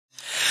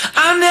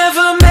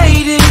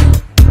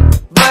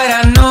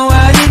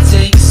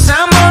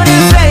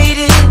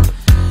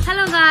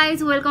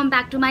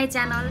My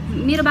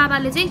channel. मेरो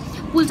बाबाले चाहिँ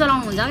पुल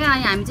चलाउनुहुन्छ क्या,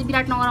 अनि हामी चाहिँ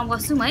विराटनगरमा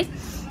बस्छौँ है।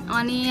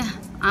 अनि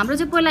हाम्रो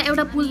चाहिँ पहिला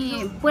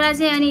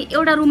चाहिँ अनि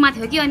एउटा रुममा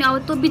थियो कि, अनि अब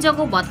त्यो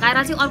बिचको भत्काएर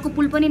चाहिँ अर्को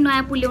पुल पनि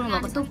नयाँ पुल ल्याउनु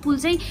भएको। त्यो पुल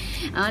चाहिँ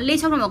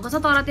ल्याइसक्नु भएको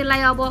छ, तर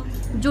त्यसलाई अब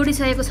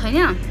जोडिसकेको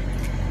छैन।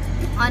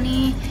 अनि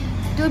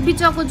त्यो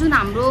बिचको जुन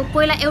हाम्रो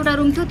पहिला एउटा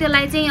रुम थियो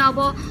त्यसलाई चाहिँ अब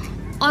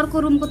अर्को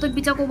रुमको त्यो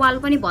बिचको वाल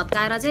पनि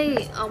भत्काएर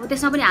चाहिँ अब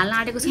त्यसमा पनि हाल्न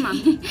आँटेको छौँ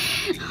हामी।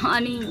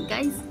 अनि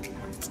गाइस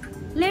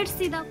लेट्स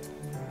सी द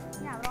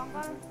हाम्रो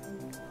अङ्कल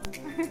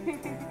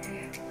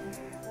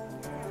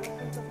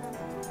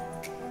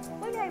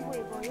कहिले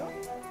आइपुगेको हो यो?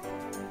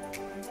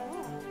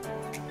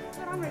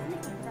 राम्रो नि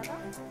खिच्दा त।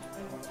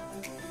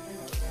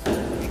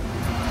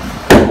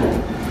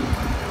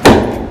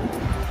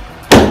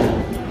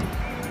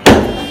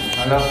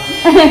 हेलो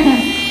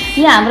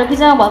यहाँ हाम्रो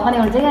बिचमा भत्काउने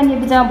हुन्छ कि, अनि यो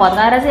बिचमा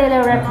भत्काएर चाहिँ यसले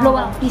एउटा ठुलो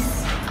पिस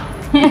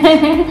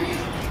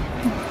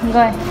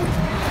गयो।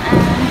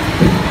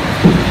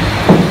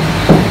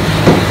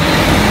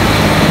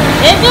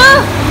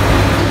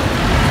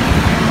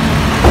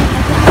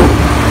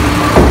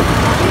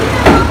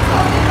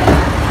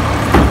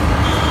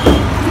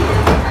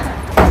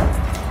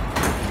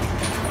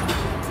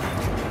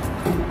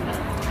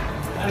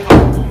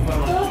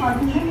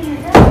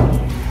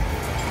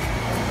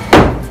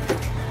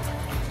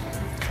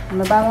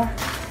 Sama bawa.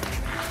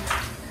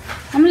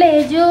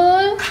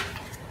 Melejul.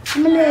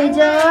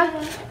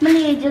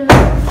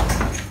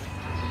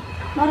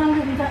 Marang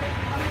ke kita.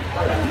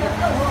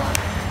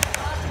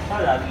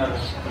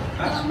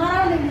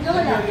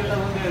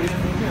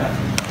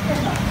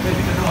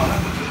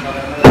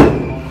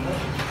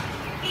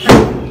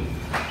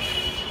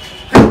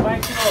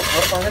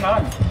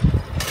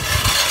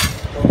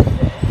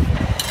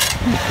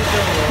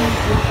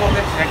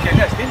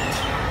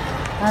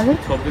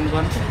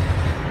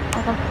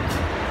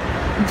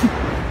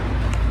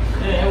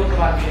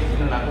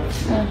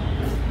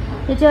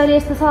 यो चाहिँ अहिले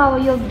यस्तो छ। अब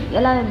यो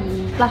यसलाई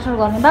प्लास्टर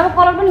गर्ने बाबा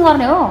कलर पनि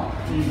गर्ने हो।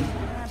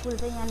 पुल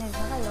चाहिँ यहाँनिर छ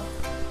क्या, यो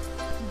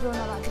जोड्न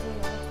भएको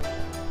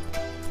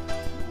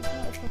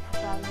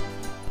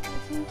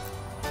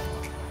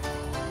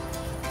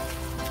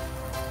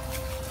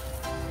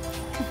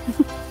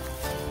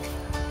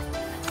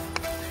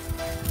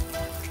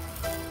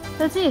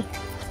चाहिँ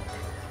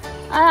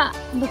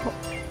देखो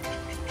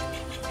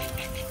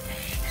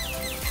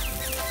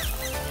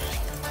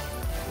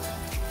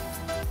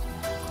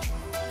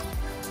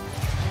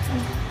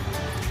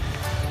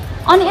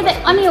अनि यता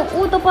अनि ऊ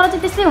त पर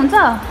चाहिँ त्यस्तै हुन्छ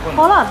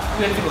कलर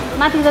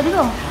माथि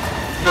जतिको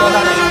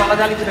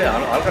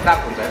हल्का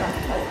डार्क हुन्छ हैन,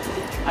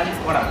 अलिक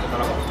कडा हुन्छ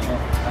तलको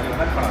अलिक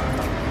कडा हुन्छ।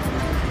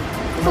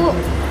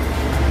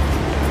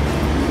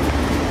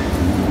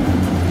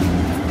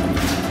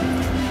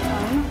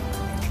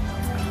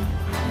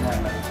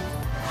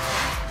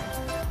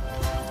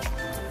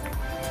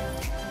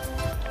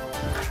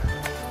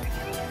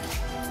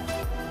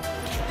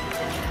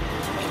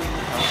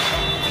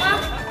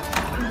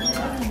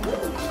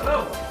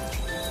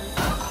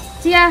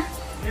 चिया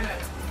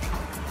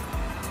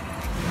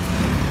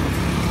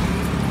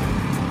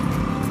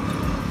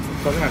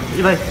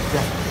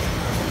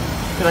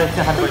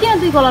किन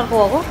दुई कलरको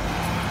हो?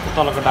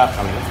 तलको डार्क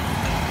खालको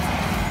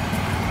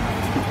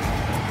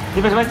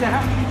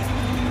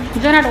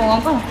जोनाट हो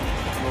uncle.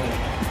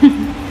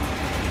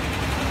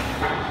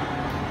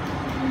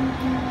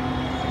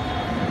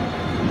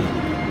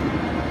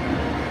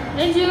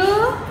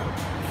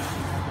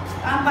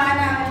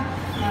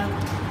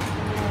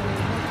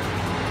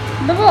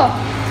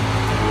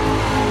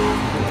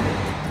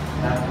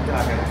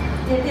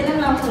 Reju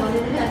Debu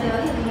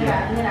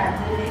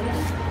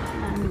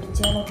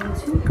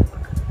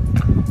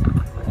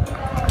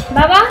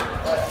Baba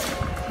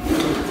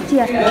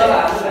Chia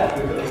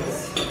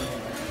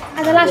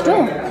ada last tu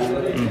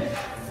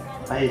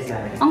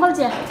Uncle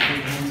Chia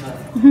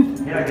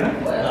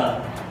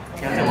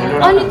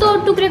अनि तो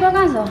टुक्रेको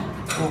कहाँ छ?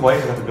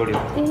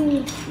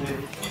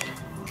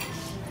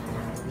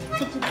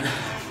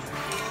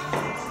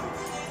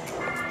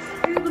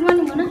 गुड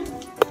मर्निङ हो न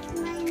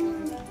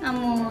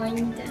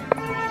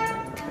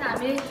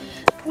हामीले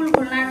पुल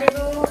खोल्न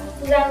आँटेको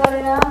पूजा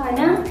गरेर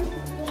होइन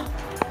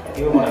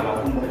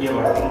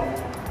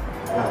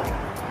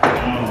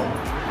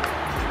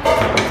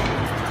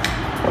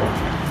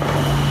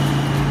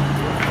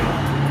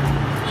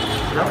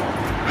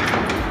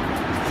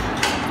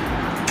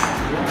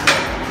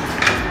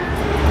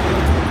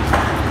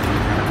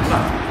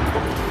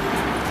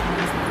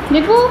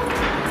Nipu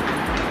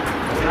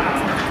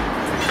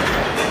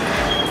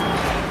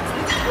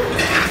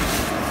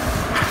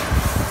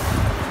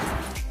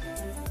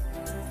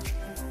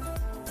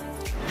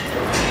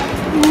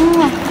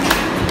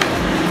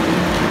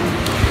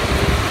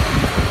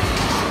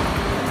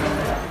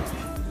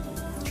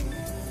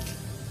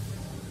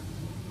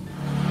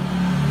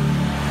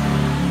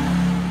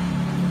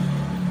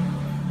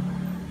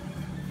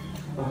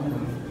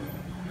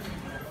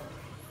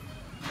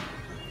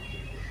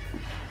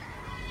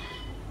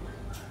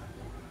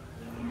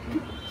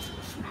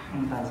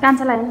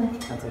cancel aja.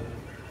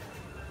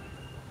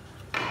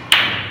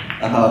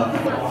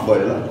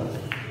 Boleh lah.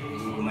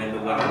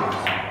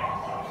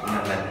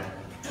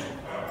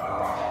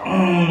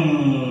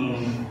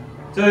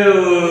 यहाँ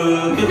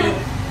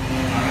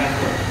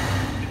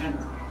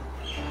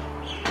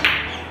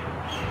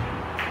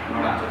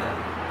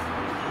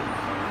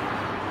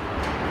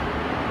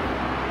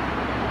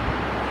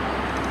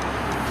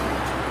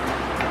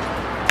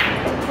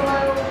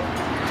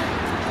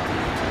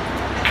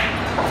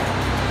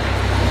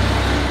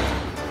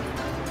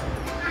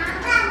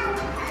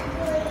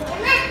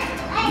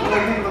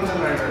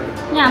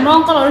हाम्रो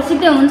अङ्कलहरू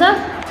सिक्दै हुनुहुन्छ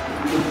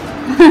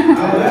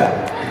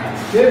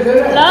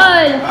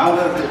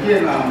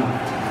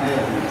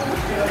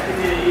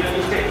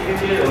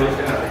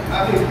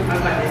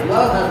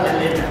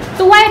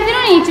त्यो वाइट दिनु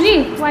नि हिचरी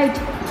वाइट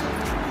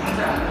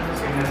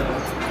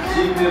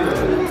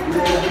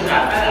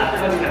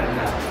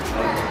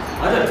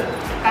हजुर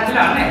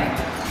काटिला हान्ने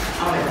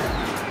आउने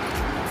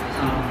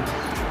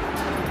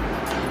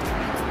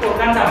ओ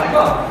कान्छ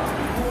भनेको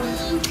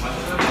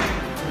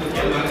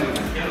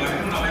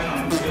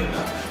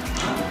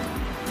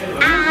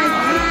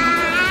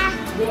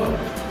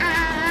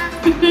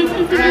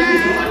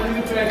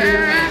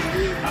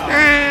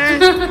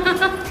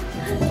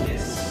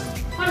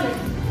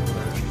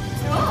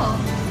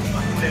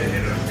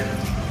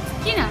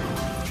किन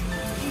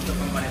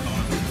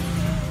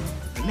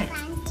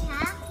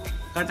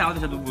कान्छ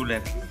आउँदैछ तँ बुढले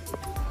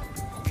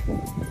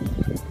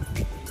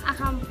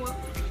आँखामा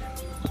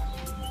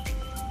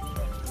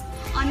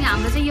अनि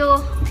हाम्रो चाहिँ यो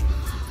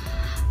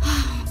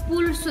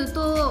पुल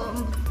त्यो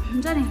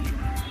हुन्छ नि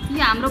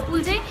यो हाम्रो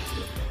पुल चाहिँ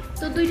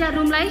त्यो दुईवटा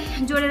रुमलाई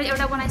जोडेर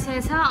एउटा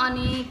बनाइसकेको छ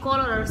अनि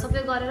कलरहरू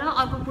सबै गरेर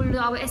अर्को पुल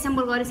अब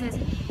एसेम्बल गरिसकेको छ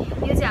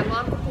यो चाहिँ हाम्रो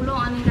अर्को पुल हो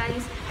अनि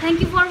guys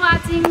thank you for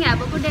watching have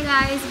a good day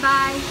guys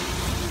by